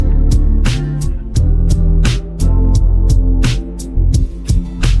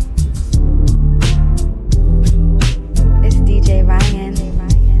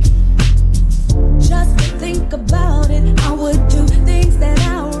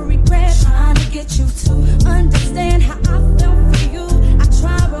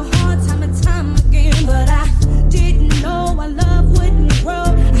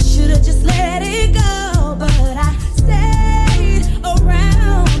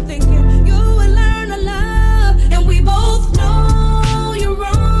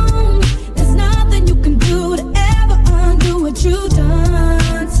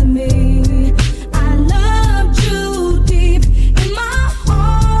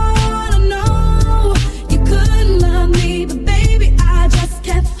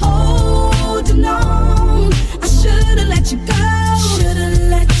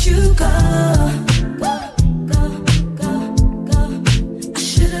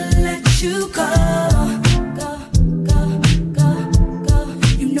you go.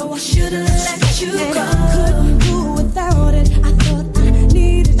 You know I should've let you go. Couldn't do without it. I thought I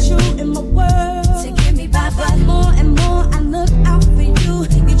needed you in my world to get me by, but more and more I look out for you.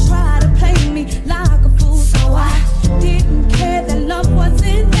 You try to play me like a fool, so I didn't care that love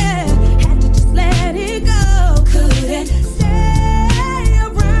wasn't there. Had to just let it go. Couldn't stay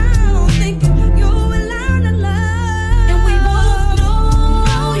around thinking you would learn to love. And we both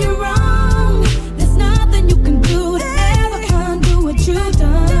know you're wrong. There's nothing you can do to ever undo what you've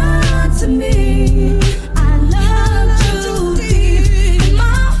done to me. I loved you deep in my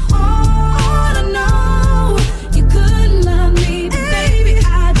heart. I know you couldn't love me, but baby,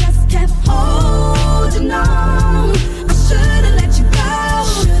 I just kept holding on. I should've let you go.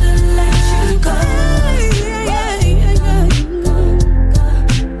 Should've let you go.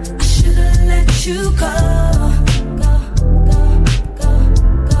 I should've let you go.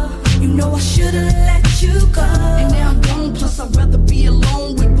 You know I should've let you go. And now I'm gone, plus I'd rather be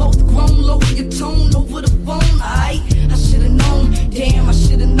alone. We both grown, lower your tone over the phone, aight? I should've known, damn, I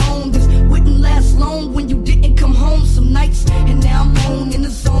should've known this wouldn't last long when you didn't come home some nights. And now I'm on in the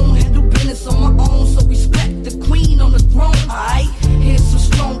zone, handle business on my own. So respect the queen on the throne, aight? Here's some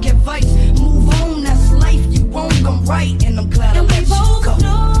strong advice, move on, that's life, you won't come right. And I'm glad I let you go. both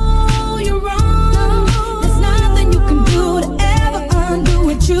know you're wrong. There's nothing you can do to ever undo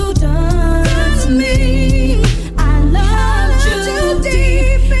what you did.